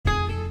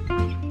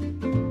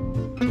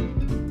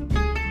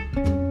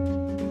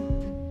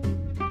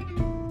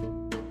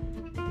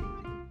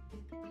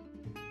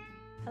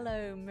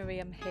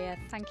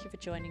thank you for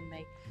joining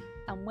me,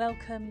 and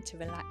welcome to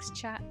Relaxed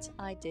Chat,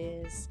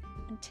 Ideas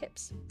and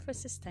Tips for a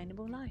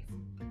Sustainable Life.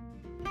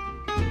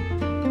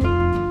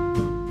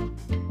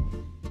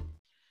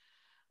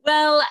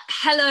 Well,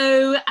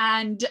 hello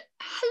and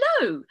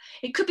hello.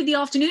 It could be the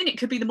afternoon, it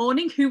could be the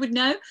morning, who would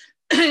know?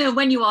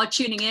 When you are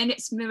tuning in,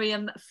 it's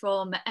Miriam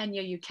from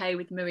Enya UK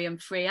with Miriam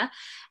Freer.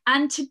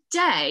 And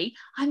today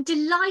I'm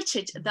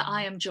delighted that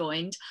I am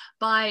joined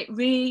by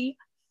Rhi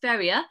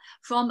Ferrier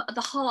from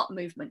the Heart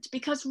Movement,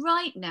 because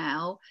right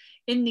now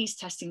in these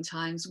testing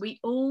times, we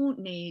all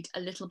need a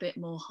little bit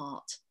more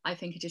heart. I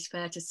think it is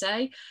fair to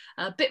say,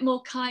 a bit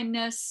more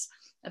kindness,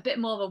 a bit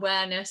more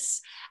awareness.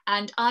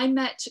 And I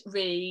met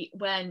Rhi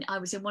when I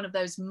was in one of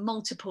those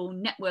multiple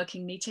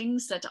networking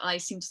meetings that I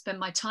seem to spend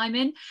my time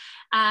in.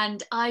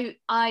 And I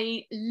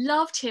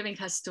loved hearing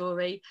her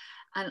story,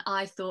 and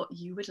I thought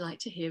you would like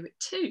to hear it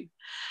too.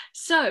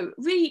 So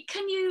Rhi,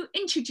 can you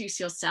introduce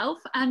yourself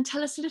and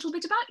tell us a little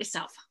bit about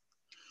yourself?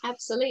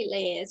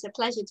 Absolutely, it's a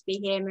pleasure to be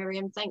here,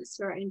 Miriam. Thanks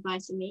for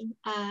inviting me.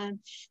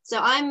 So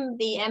I'm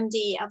the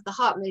MD of the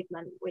Heart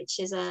Movement, which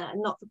is a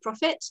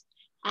not-for-profit.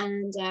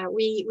 And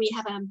we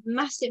have a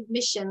massive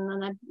mission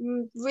and a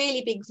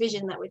really big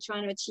vision that we're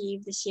trying to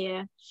achieve this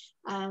year.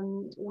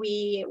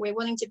 We're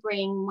wanting to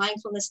bring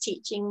mindfulness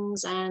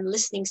teachings and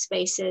listening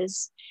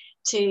spaces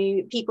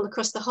to people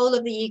across the whole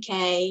of the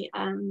UK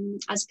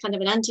as kind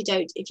of an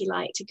antidote, if you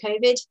like, to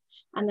COVID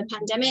and the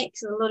pandemic.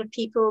 So a lot of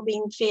people have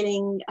been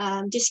feeling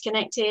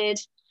disconnected.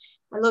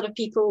 A lot of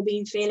people have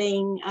been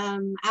feeling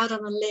out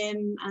on a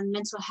limb, and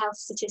mental health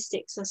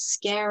statistics are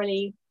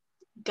scarily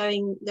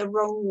going the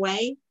wrong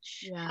way.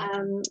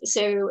 Yeah.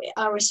 So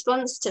our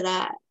response to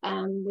that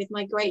with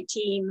my great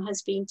team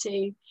has been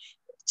to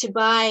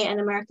buy an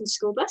American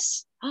school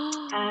bus,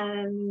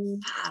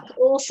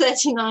 all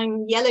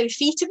 39 yellow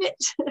feet of it.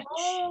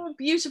 Oh,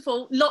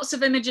 beautiful. Lots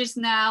of images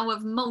now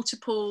of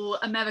multiple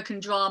American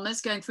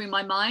dramas going through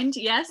my mind.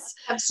 Yes,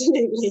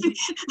 absolutely.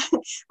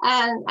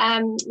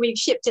 And we've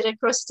shipped it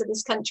across to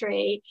this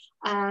country.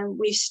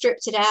 We've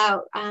stripped it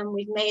out and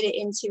we've made it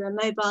into a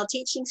mobile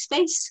teaching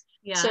space.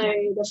 Yeah. So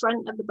the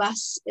front of the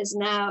bus is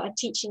now a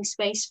teaching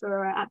space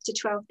for up to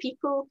 12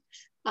 people.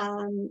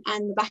 And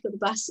the back of the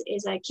bus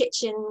is a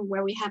kitchen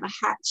where we have a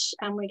hatch,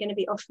 and we're going to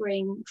be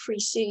offering free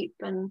soup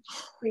and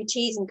free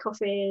teas and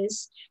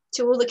coffees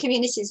to all the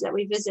communities that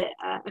we visit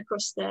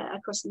across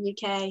the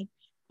UK.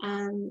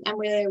 And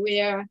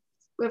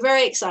we're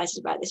very excited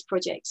about this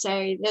project.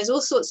 So there's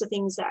all sorts of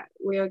things that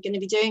we're going to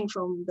be doing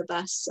from the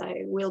bus. So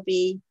we'll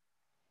be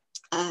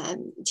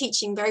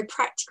teaching very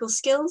practical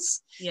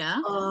skills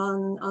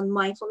on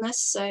mindfulness.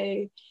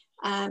 So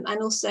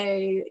and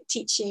also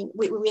teaching,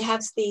 we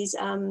have these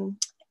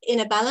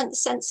inner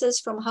balance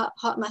sensors from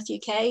HeartMath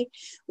UK,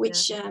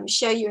 which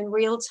show you in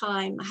real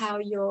time how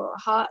your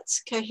heart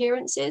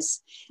coherence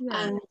is.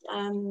 And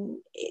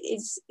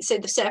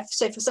so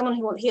for someone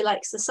who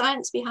likes the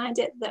science behind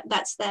it,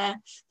 that's there.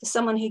 For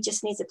someone who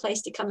just needs a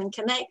place to come and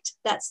connect,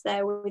 that's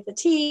there with the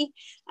tea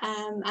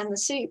and the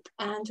soup.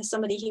 And for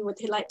somebody who would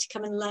like to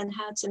come and learn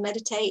how to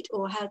meditate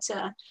or how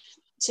to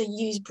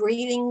use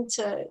breathing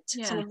to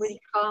kind of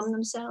really calm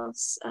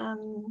themselves.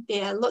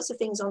 Lots of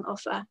things on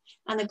offer,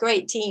 and a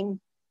great team.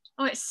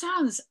 Oh, it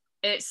sounds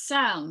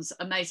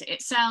amazing.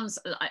 It sounds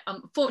like,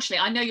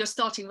 unfortunately, I know you're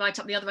starting right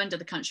up the other end of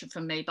the country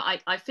from me, but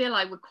I feel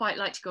I would quite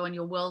like to go on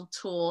your world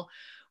tour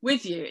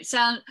with you. It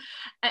sounds,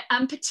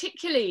 and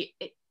particularly,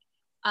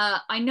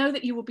 I know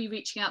that you will be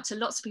reaching out to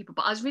lots of people,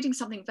 but I was reading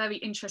something very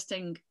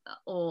interesting,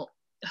 or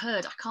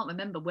heard, I can't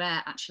remember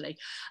where actually,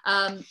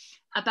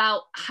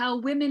 about how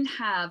women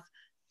have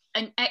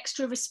an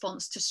extra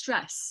response to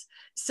stress.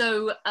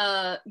 So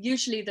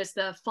usually there's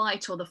the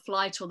fight or the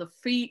flight or the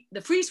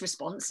freeze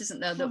response, isn't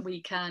there, that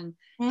we can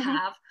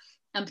have,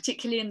 and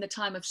particularly in the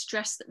time of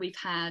stress that we've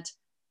had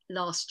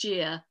last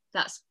year,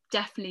 that's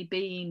definitely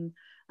been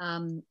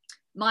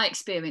my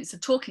experience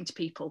of talking to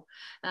people,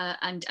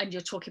 and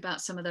you're talking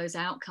about some of those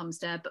outcomes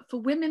there. But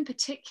for women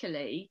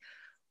particularly,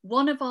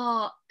 one of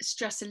our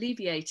stress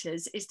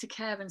alleviators is to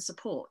care and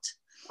support.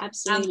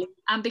 Absolutely.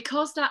 And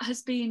because that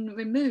has been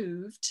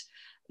removed,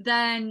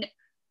 then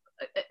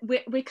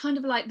we're kind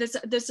of like,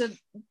 there's a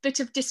bit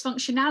of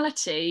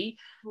dysfunctionality,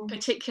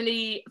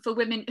 particularly for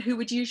women who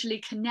would usually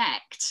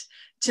connect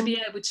to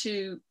be able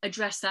to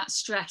address that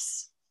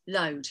stress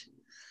load.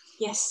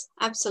 Yes,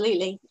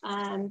 absolutely.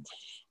 I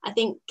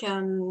think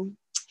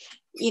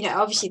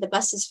obviously the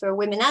bus is for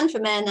women and for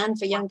men and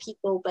for young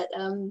people, but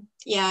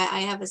I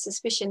have a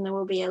suspicion there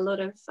will be a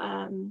lot of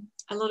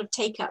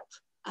take up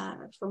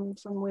from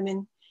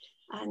women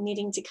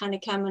needing to kind of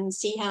come and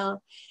see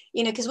how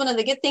you know, because one of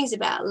the good things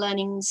about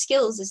learning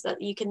skills is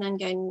that you can then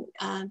go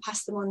and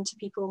pass them on to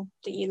people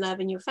that you love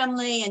in your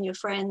family and your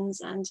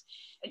friends, and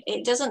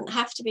it doesn't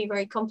have to be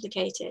very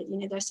complicated. You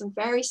know, there's some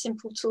very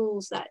simple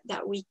tools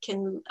that we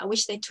can, I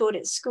wish they taught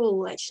at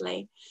school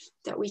actually,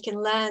 that we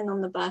can learn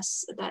on the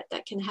bus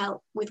that can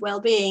help with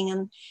well-being.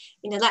 And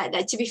you know,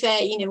 that to be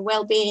fair, you know,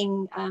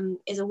 well-being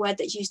is a word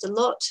that's used a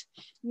lot,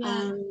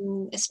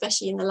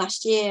 especially in the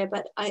last year.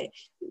 But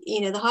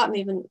you know, the Heart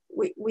Movement,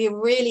 we're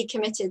really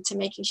committed to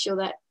making sure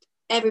that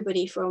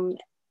everybody from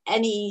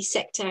any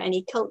sector,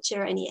 any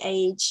culture, any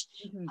age,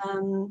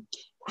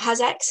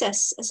 has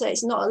access. So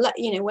it's not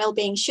you know,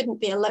 well-being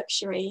shouldn't be a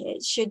luxury.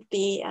 It should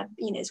be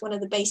you know, it's one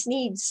of the base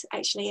needs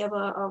actually of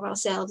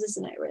ourselves,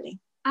 isn't it, really?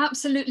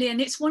 Absolutely.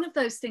 And it's one of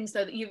those things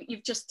though that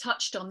you've just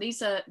touched on.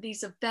 These are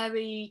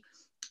very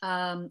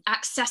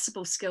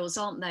accessible skills,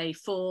 aren't they,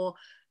 for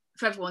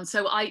everyone.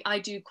 So I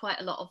do quite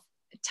a lot of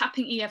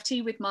tapping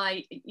EFT with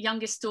my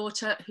youngest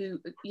daughter, who,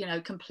 you know,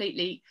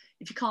 completely,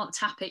 if you can't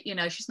tap it, you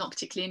know, she's not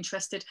particularly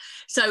interested.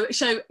 So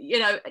you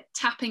know,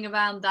 tapping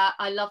around that.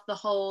 I love the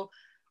whole,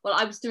 well,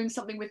 I was doing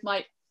something with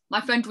my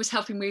friend was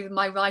helping me with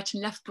my right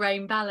and left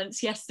brain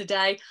balance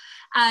yesterday,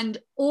 and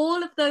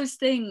all of those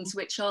things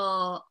which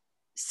are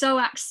so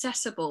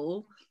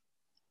accessible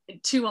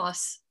to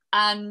us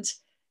and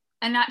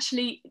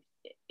actually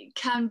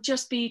can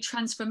just be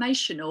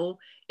transformational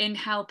in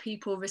how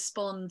people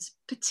respond,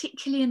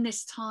 particularly in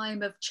this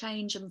time of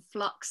change and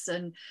flux,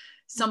 and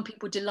some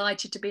people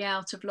delighted to be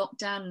out of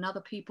lockdown and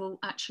other people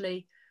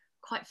actually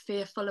quite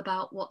fearful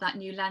about what that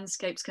new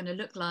landscape's going to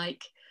look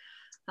like.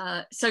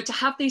 So to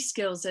have these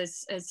skills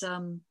is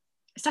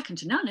second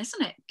to none,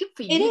 isn't it? Good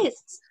for you.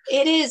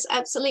 It is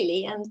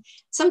absolutely. And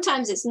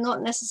sometimes it's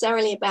not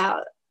necessarily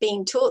about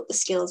being taught the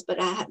skills, but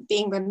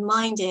being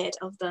reminded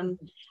of them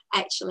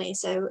actually.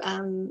 So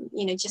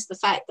you know, just the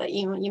fact that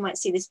you might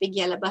see this big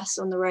yellow bus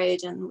on the road,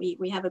 and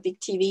we have a big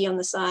TV on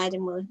the side,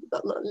 and we've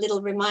got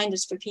little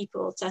reminders for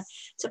people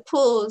to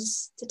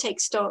pause, to take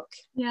stock,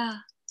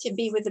 to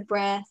be with the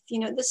breath, you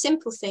know, the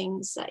simple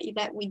things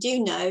that we do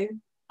know,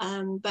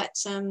 but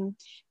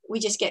we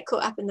just get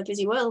caught up in the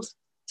busy world.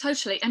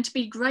 Totally. And to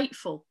be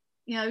grateful,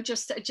 you know,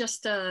 just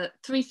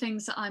 3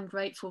 things that I'm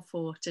grateful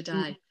for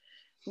today.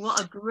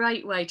 What a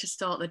great way to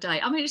start the day.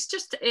 I mean, it's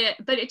just it,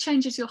 but it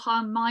changes your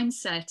whole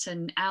mindset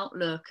and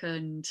outlook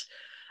and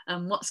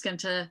what's going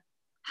to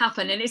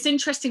happen. And it's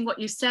interesting what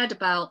you said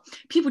about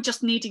people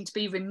just needing to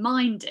be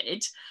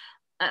reminded.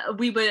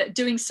 We were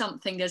doing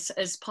something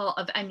as part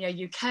of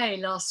Enya UK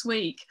last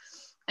week,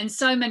 and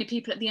so many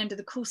people at the end of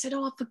the call said,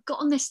 oh, I've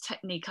forgotten this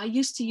technique. I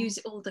used to use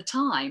it all the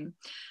time.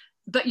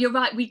 But you're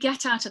right, we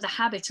get out of the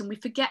habit and we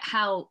forget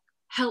how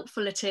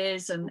helpful it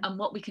is and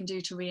what we can do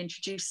to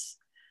reintroduce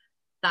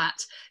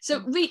that.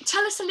 So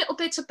tell us a little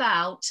bit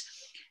about,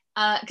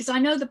 because I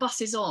know the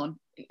bus is on,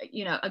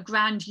 you know, a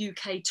grand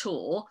UK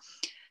tour.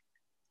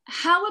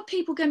 How are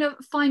people going to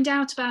find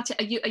out about it?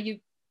 Are you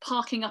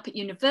parking up at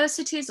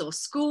universities or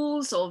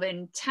schools or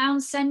in town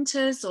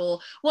centres, or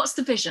what's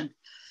the vision?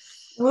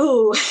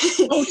 Ooh.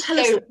 Oh, tell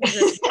us the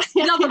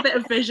vision. Love a bit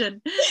of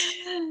vision.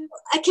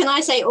 Can I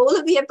say all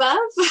of the above?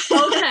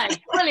 Okay,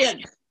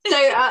 brilliant. So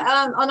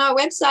on our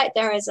website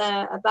there is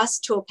a bus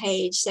tour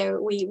page. So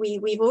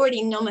we've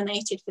already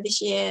nominated for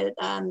this year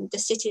the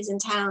cities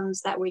and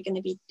towns that we're going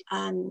to be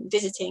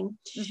visiting,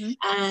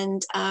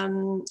 and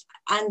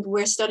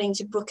we're starting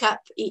to book up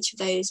each of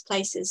those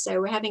places.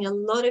 So we're having a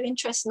lot of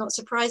interest, not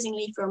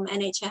surprisingly, from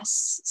NHS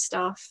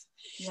staff.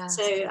 Yes.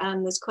 So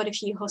there's quite a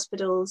few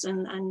hospitals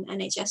and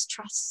NHS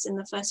trusts in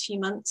the first few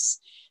months.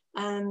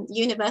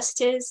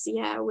 Universities,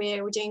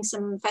 we're doing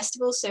some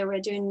festivals. So we're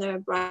doing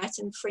the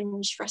Brighton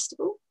Fringe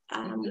Festival,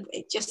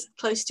 just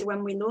close to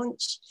when we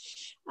launch.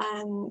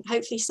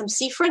 Hopefully some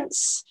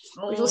seafronts.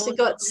 We've also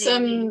got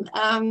some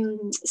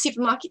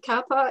supermarket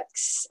car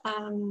parks,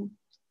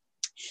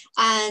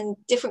 and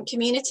different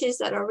communities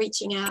that are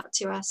reaching out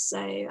to us.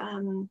 So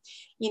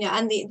you know,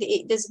 and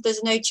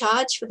there's no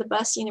charge for the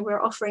bus. You know,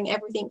 we're offering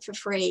everything for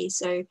free.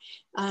 So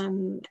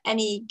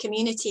any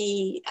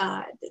community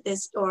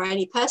or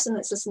any person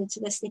that's listening to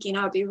this thinking,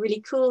 oh, it'd be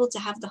really cool to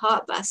have the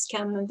Heart Bus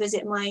come and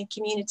visit my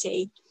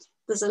community,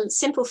 there's a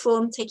simple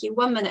form, take you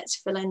 1 minute to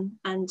fill in,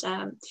 and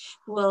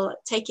we'll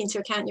take into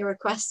account your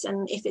request.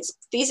 And if it's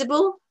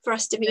feasible for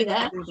us to be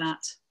there,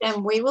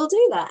 then we will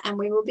do that, and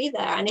we will be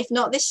there. And if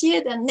not this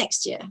year, then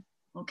next year.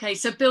 Okay,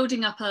 so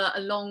building up a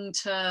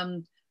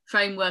long-term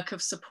framework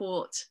of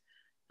support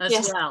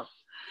as well.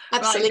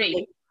 Absolutely.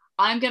 Right,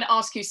 I'm going to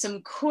ask you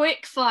some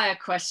quick fire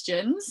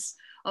questions.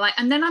 All right,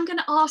 and then I'm going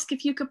to ask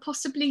if you could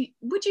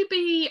would you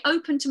be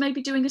open to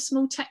maybe doing a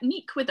small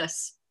technique with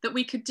us that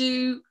we could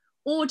do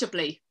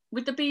audibly?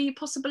 Would there be a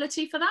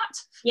possibility for that?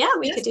 Yeah,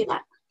 we could do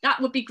that.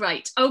 That would be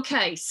great.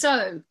 Okay,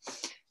 so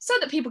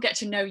that people get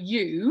to know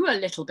you a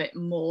little bit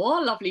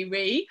more, lovely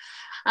Rhi.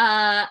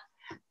 And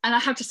I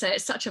have to say,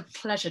 it's such a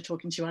pleasure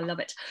talking to you. I love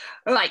it.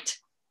 All right,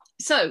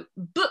 so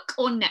book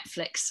or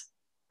Netflix?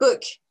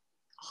 Book.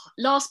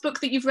 Last book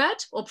that you've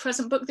read or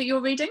present book that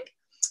you're reading?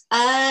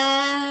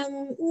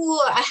 I'm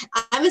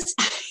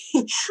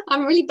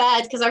really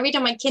bad because I read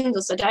on my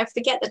Kindle, so I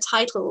forget the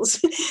titles.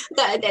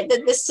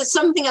 There's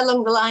something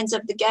along the lines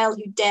of The Girl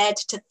Who Dared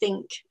to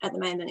Think at the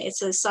moment.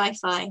 It's a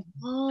sci-fi.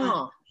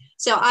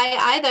 So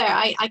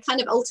I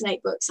kind of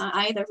alternate books.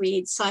 I either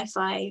read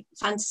sci-fi,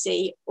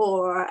 fantasy,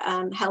 or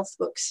health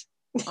books.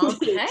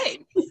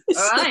 Okay,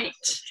 all right.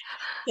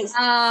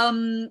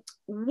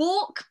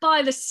 Walk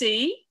by the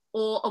sea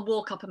or a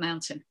walk up a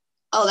mountain?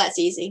 Oh, that's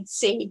easy.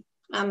 Sea.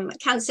 I'm a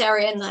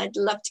Cancerian. I'd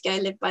love to go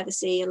live by the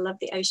sea. I love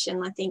the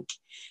ocean. I think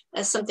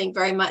there's something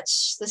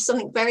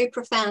very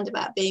profound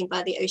about being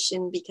by the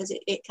ocean, because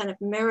it kind of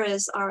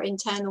mirrors our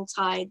internal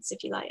tides,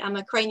 if you like. I'm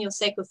a cranial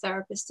sacral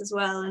therapist as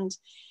well, and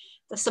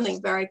there's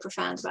something very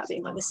profound about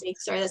being by the sea.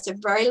 Sorry, that's a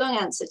very long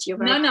answer to your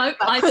very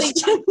I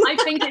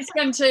think it's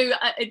going to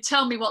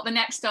tell me what the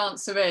next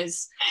answer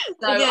is.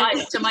 So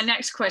to my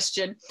next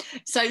question.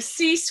 So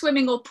sea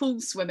swimming or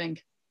pool swimming?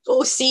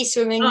 Or sea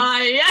swimming.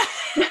 Yeah.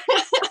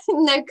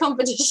 No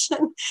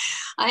competition.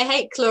 I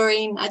hate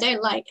chlorine. I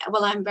don't like,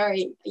 well, I'm a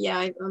very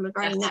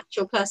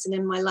natural person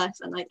in my life,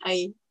 and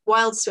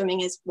wild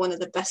swimming is one of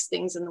the best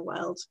things in the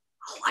world.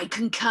 Oh, I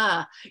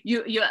concur.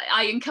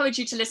 I encourage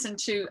you to listen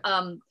to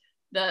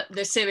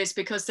the series,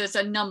 because there's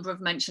a number of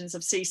mentions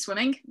of sea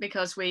swimming,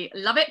 because we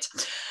love it.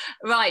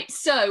 Right,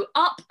 so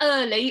up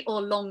early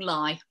or long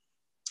lie?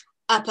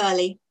 Up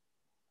early.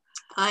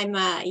 I'm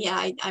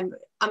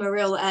a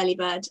real early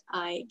bird.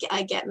 I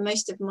get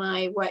most of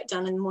my work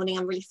done in the morning.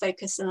 I'm really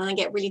focused, and then I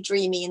get really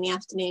dreamy in the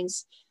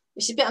afternoons,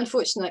 which is a bit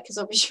unfortunate because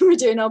obviously we're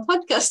doing our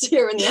podcast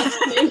here in the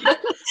afternoon.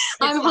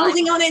 I'm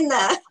holding on in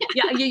there.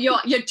 Yeah,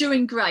 you're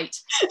doing great.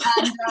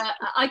 And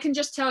I can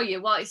just tell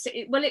you,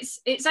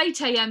 it's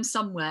 8 a.m.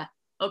 somewhere.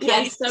 Okay,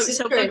 yes,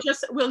 so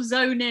we'll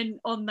zone in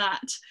on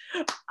that.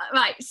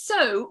 Right,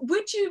 so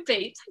would you be,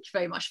 thank you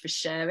very much for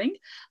sharing.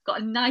 I've got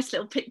a nice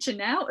little picture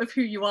now of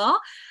who you are.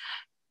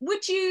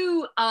 Would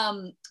you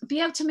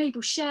be able to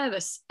maybe share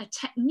us a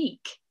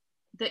technique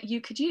that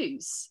you could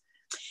use?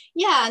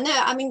 Yeah, no,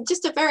 I mean,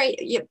 just a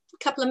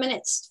couple of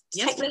minutes.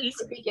 Yes, please.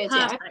 Would be good.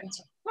 Yeah. Okay.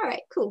 All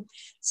right, cool.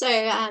 So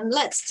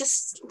let's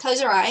just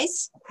close our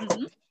eyes.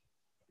 Mm-hmm.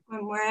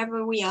 And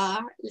wherever we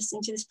are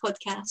listening to this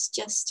podcast,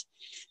 just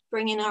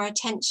bringing our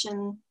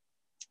attention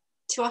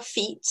to our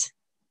feet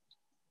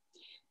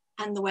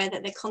and the way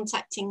that they're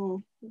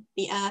contacting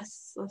the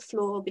earth or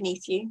floor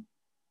beneath you.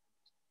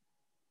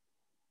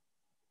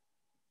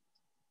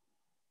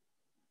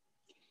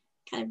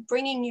 Kind of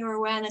bringing your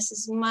awareness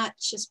as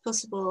much as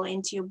possible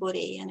into your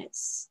body, and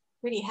it's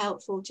really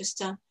helpful just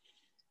to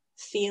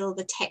feel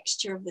the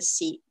texture of the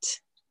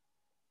seat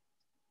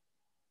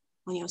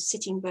on your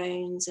sitting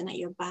bones and at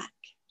your back.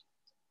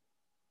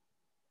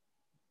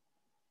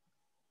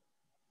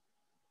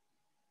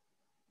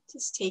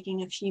 Just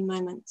taking a few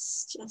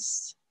moments,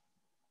 just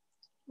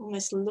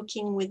almost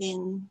looking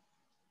within.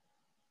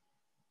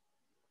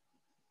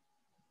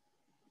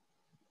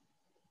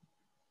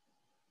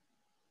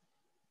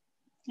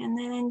 And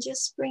then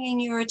just bringing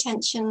your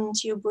attention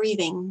to your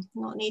breathing,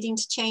 not needing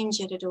to change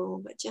it at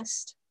all, but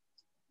just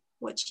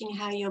watching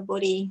how your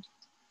body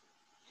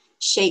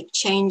shape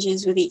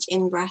changes with each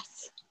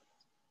in-breath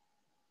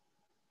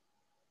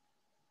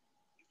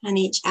and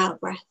each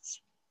out-breath.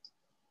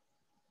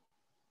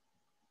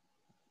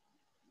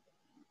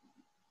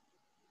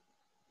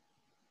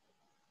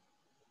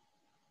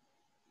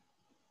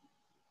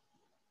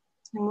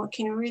 And what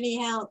can really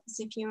help is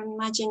if you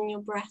imagine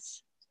your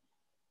breath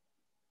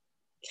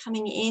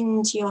coming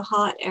into your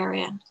heart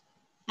area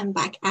and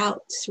back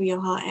out through your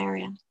heart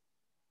area.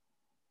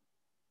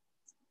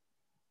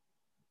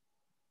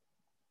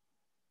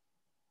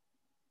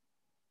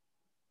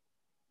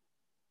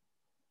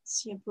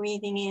 So you're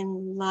breathing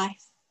in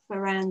life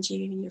around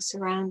you, your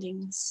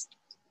surroundings.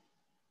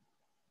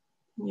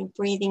 And you're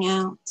breathing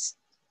out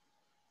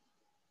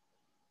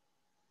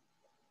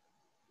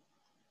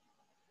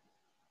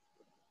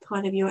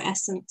part of your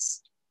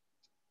essence,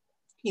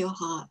 your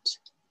heart.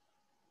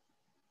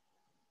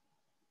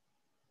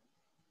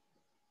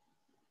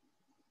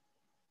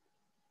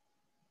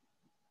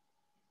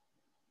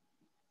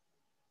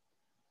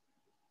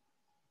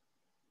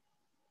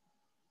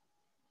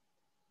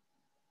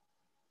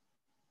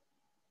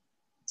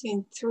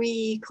 Doing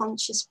 3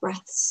 conscious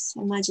breaths,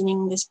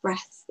 imagining this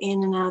breath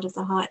in and out of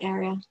the heart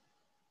area.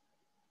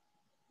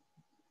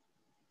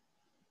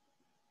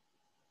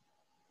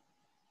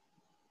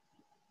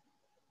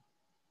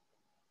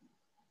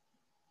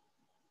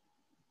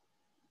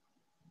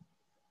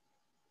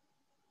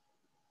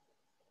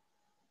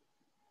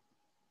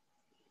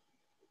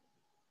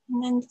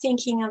 And then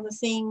thinking of a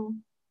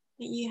thing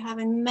that you have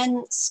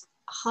immense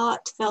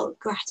heartfelt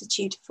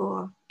gratitude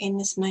for in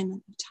this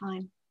moment of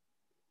time.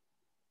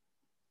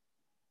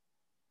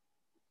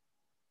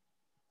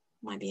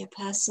 Might be a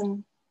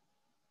person,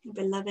 a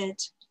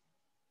beloved.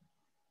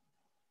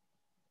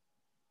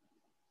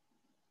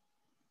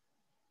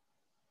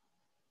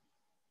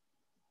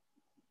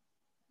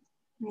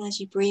 And as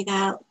you breathe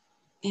out,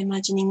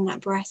 imagining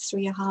that breath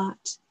through your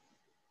heart,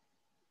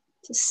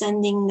 just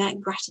sending that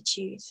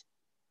gratitude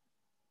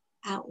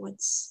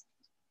outwards.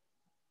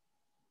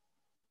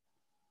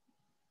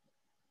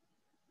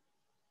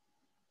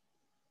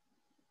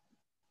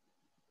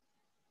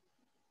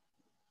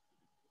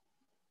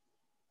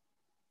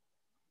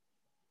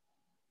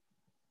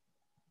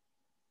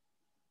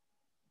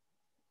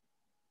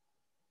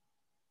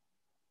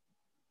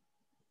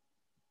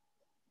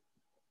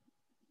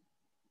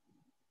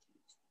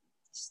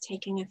 Just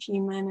taking a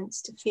few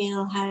moments to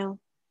feel how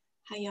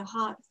your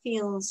heart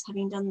feels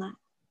having done that.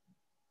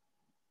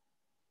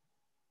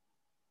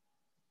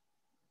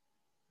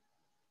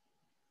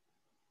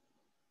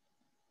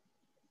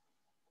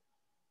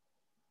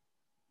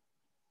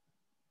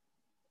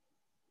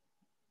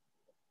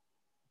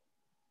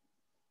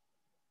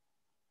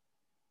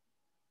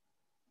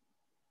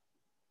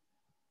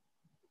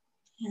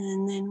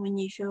 And then when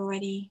you feel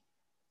ready,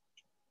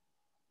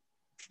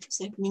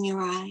 just opening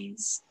your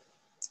eyes,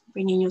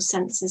 bringing your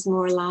senses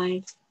more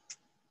alive.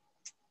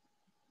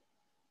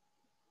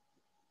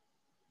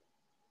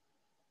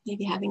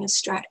 Maybe having a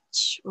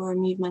stretch or a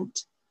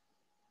movement.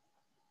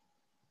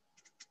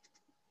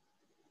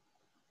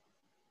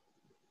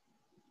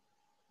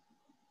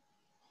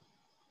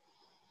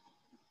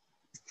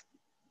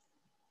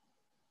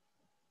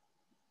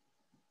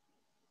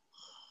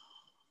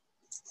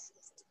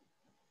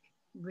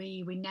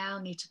 We now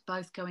need to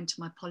both go into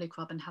my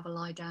polycrub and have a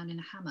lie down in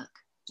a hammock.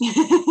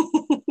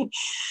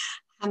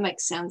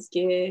 Hammock sounds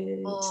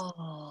good.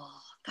 Oh,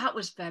 that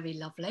was very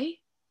lovely.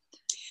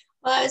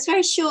 Well, it's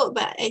very short,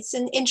 but it's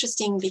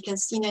interesting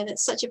because, you know,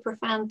 that's such a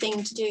profound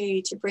thing to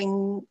do, to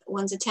bring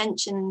one's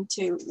attention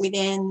to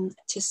within,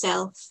 to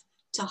self,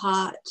 to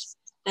heart,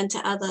 and to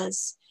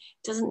others.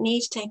 It doesn't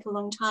need to take a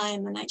long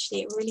time, and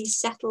actually it really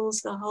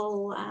settles the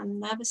whole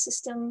nervous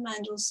system,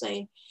 and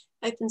also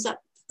opens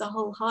up the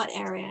whole heart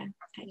area,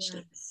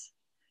 actually. Yes.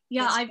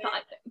 Yeah,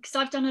 because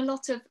I've done a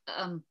lot of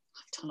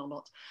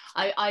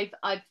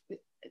I've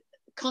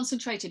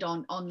concentrated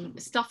on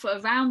stuff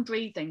around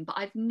breathing, but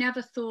I've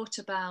never thought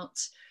about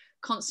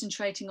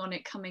concentrating on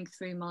it coming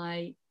through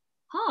my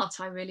heart.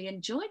 I really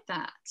enjoyed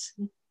that.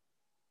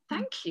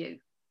 Thank you.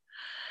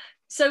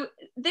 So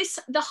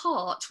the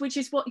heart, which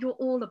is what you're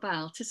all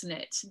about, isn't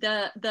it?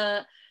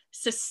 The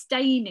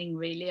sustaining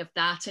really of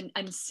that,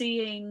 and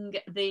seeing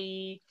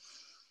the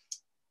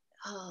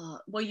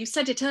well, you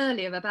said it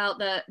earlier about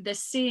the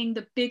seeing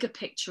the bigger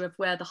picture of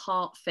where the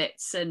heart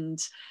fits, and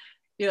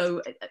you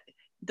know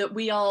that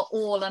we are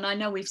all, and I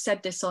know we've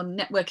said this on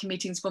networking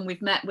meetings when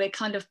we've met, we're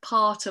kind of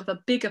part of a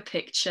bigger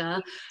picture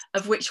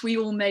of which we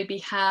all maybe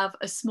have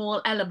a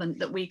small element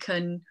that we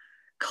can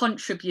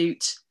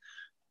contribute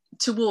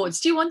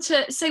towards. Do you want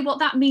to say what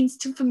that means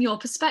from your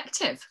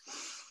perspective?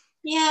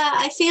 Yeah,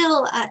 I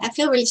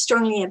feel really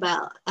strongly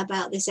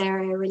about this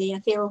area, really.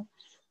 I feel,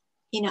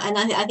 you know, and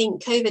I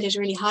think COVID has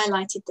really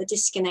highlighted the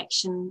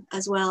disconnection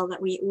as well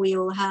that we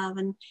all have,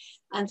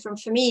 and for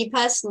me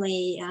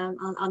personally,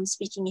 I'm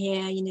speaking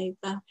here, you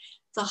know,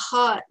 the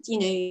heart, you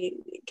know,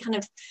 kind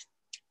of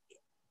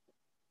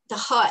the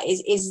heart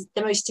is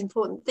the most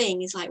important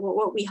thing. Is like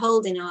what we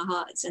hold in our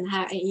hearts, and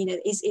how, you know,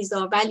 is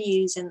our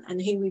values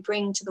and who we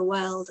bring to the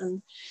world,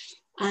 and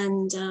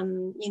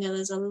you know,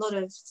 there's a lot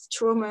of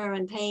trauma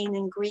and pain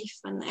and grief,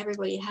 and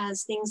everybody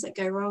has things that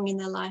go wrong in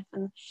their life,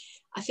 and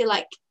I feel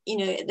like, you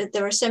know, that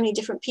there are so many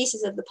different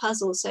pieces of the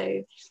puzzle.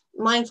 So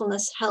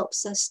mindfulness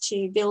helps us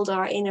to build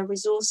our inner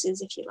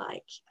resources, if you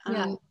like,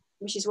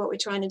 which is what we're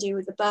trying to do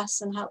with the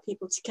bus, and help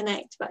people to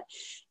connect. But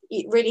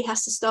it really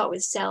has to start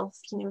with self,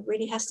 you know,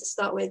 really has to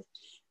start with,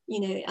 you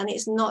know, and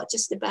it's not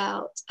just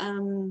about,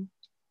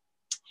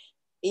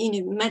 you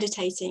know,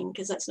 meditating,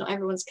 because that's not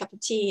everyone's cup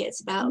of tea.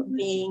 It's about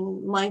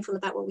being mindful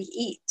about what we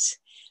eat,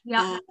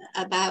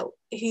 about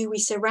who we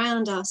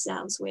surround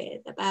ourselves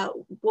with, about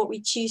what we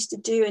choose to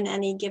do in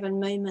any given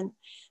moment,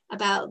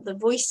 about the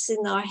voice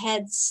in our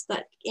heads,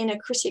 that inner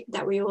critic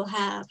that we all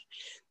have,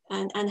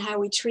 and how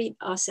we treat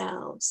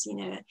ourselves. You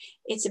know,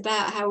 it's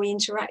about how we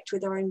interact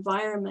with our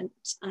environment,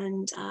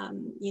 and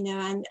you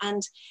know,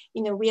 and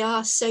you know, we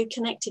are so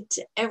connected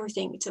to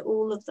everything, to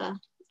all of the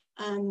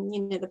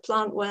you know, the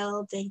plant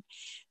world, the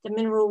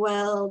mineral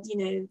world, you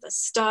know, the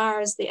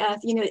stars, the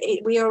earth, you know,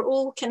 we are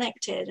all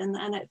connected,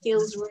 and it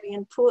feels really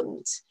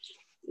important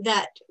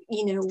that,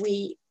 you know,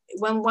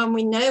 when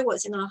we know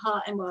what's in our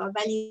heart and what our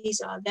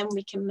values are, then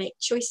we can make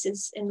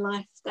choices in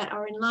life that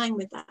are in line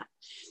with that,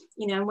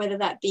 you know, and whether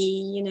that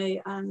be, you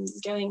know,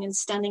 going and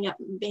standing up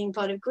and being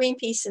part of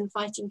Greenpeace and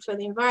fighting for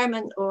the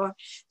environment, or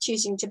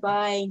choosing to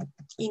buy,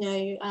 you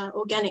know,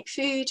 organic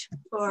food,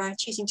 or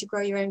choosing to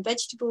grow your own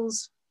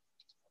vegetables.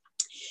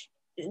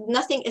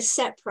 Nothing is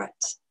separate.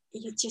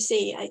 You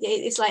see,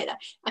 it's like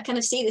I kind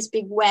of see this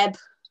big web,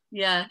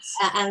 yes,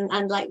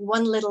 and like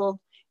one little,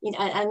 you know,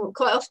 and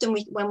quite often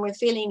when we're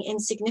feeling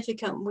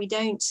insignificant, we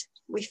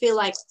feel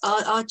like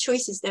our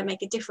choices don't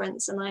make a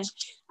difference. And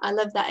I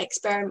love that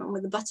experiment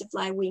with the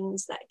butterfly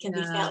wings that can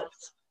be felt,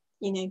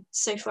 you know,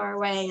 so far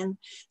away. And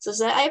so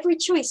every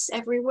choice,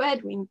 every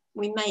word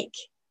we make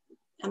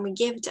and we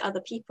give to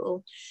other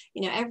people,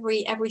 you know,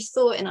 every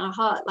thought in our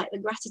heart, like the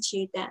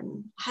gratitude,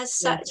 then has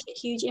such a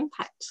huge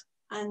impact.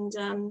 And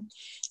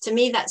to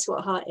me, that's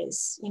what heart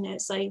is. You know,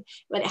 it's like,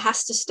 but it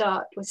has to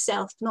start with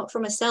self, not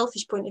from a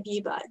selfish point of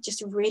view, but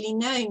just really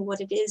knowing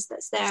what it is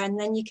that's there, and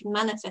then you can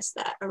manifest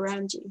that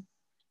around you.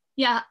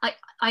 Yeah,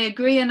 I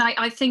agree. And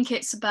I think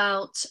it's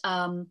about,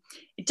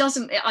 it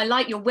doesn't, I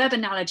like your web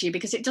analogy,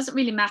 because it doesn't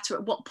really matter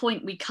at what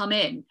point we come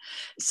in.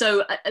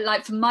 So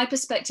like from my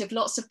perspective,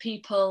 lots of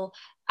people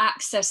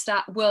access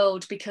that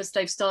world because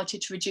they've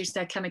started to reduce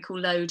their chemical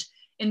load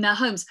in their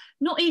homes,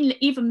 not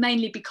even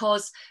mainly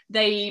because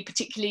they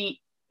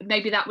particularly,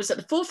 maybe that was at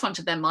the forefront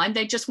of their mind,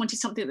 they just wanted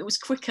something that was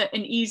quicker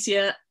and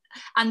easier,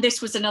 and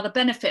this was another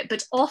benefit.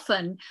 But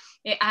often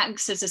it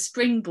acts as a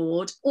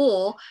springboard,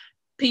 or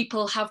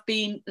people have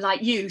been,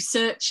 like you,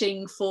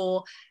 searching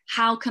for,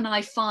 how can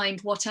I find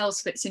what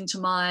else fits into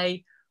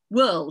my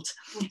world?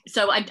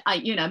 So I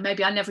you know,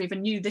 maybe I never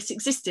even knew this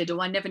existed, or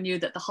I never knew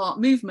that the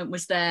heart movement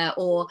was there,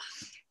 or,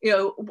 you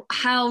know,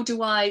 how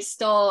do I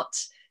start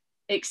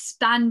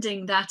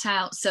expanding that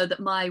out so that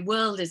my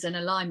world is in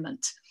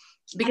alignment?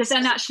 Because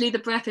then actually the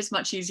breath is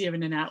much easier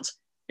in and out.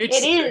 It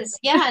is,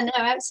 yeah, no,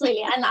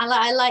 absolutely. And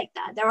I like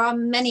that. There are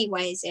many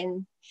ways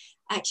in,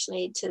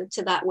 actually,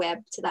 to that web,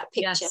 to that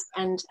picture. Yes.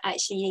 And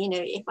actually, you know,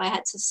 if I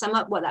had to sum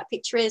up what that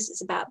picture is,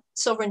 it's about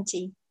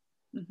sovereignty.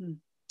 Mm-hmm.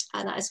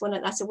 And that's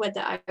a word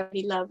that I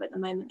really love at the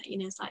moment. You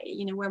know, it's like,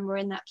 you know, when we're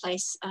in that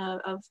place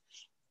of,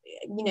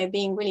 you know,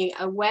 being really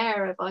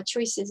aware of our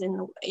choices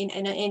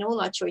in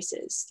all our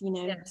choices, you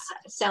know, yes.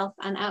 Self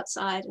and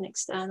outside and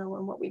external,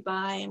 and what we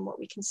buy and what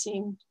we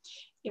consume.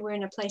 We're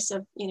in a place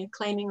of, you know,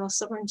 claiming our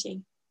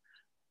sovereignty.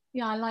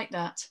 Yeah, I like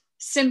that.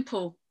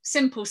 Simple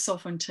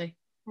sovereignty.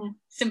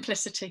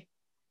 Simplicity.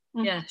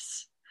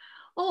 Yes.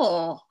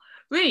 Oh,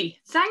 Rhi,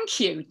 thank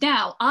you.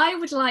 Now I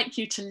would like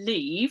you to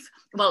leave.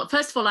 Well,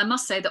 first of all, I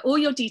must say that all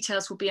your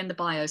details will be in the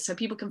bio, so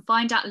people can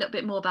find out a little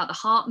bit more about the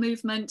heart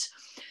movement,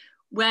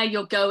 where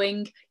you're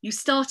going. You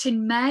start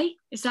in May,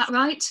 is that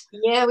right?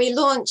 Yeah, we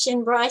launch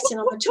in Brighton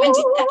on the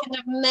 22nd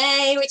of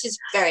May, which is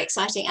very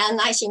exciting. And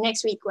actually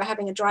next week we're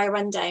having a dry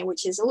run day,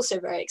 which is also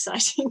very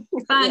exciting.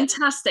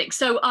 Fantastic. Yeah.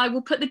 So I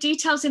will put the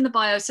details in the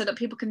bio so that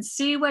people can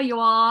see where you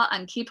are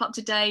and keep up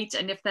to date.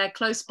 And if they're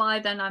close by,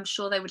 then I'm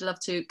sure they would love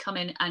to come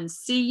in and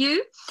see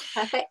you.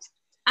 Perfect.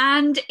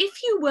 And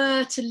if you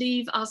were to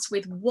leave us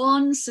with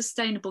one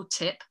sustainable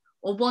tip,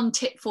 or one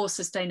tip for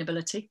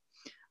sustainability,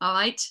 all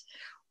right,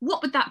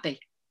 what would that be?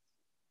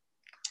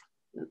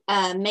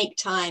 Make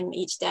time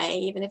each day,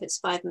 even if it's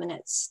 5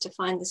 minutes, to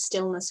find the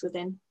stillness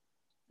within.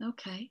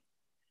 Okay.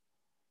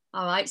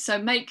 All right. So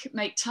make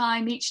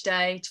time each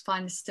day to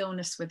find the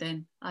stillness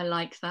within. I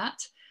like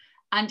that.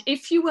 And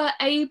if you were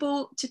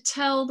able to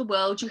tell the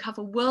world, you have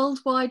a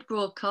worldwide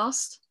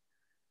broadcast,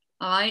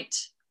 all right,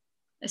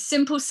 a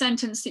simple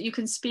sentence that you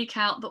can speak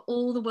out that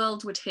all the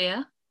world would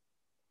hear,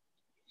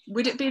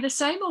 would it be the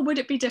same or would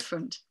it be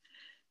different?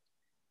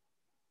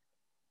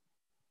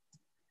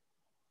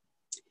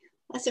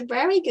 That's a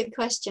very good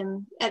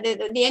question.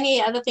 The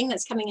only other thing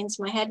that's coming into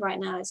my head right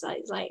now is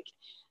like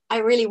I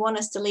really want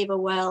us to leave a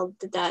world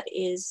that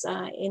is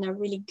in a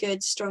really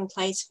good, strong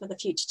place for the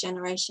future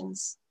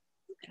generations.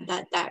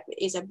 Okay. That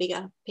is a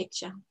bigger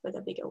picture for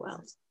the bigger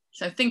world.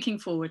 So thinking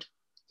forward.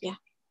 Yeah.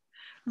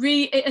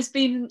 Rhi, it has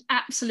been an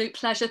absolute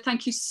pleasure.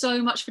 Thank you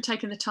so much for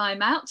taking the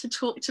time out to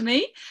talk to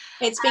me.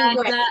 It's been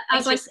great.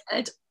 As I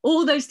said,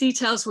 all those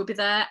details will be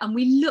there, and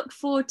we look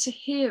forward to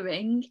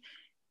hearing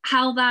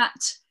how that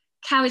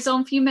carries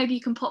on for you. Maybe you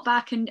can pop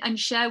back and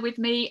share with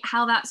me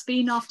how that's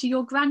been after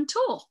your grand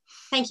tour.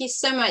 Thank you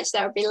so much.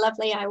 That would be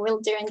lovely. I will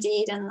do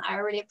indeed. And I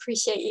really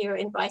appreciate you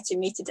inviting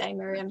me today,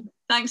 Miriam.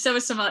 Thanks so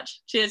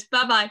much. Cheers.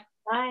 Bye-bye.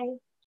 Bye.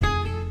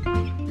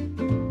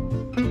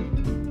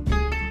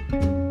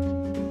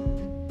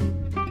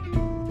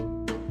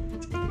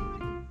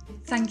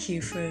 Thank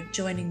you for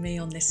joining me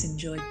on this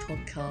Enjoyed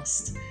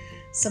podcast,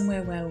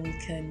 somewhere where we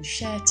can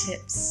share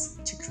tips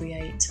to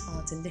create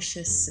our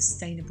delicious,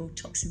 sustainable,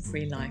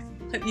 toxin-free life.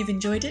 Hope you've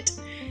enjoyed it,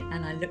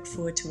 and I look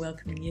forward to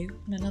welcoming you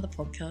on another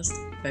podcast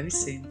very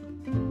soon.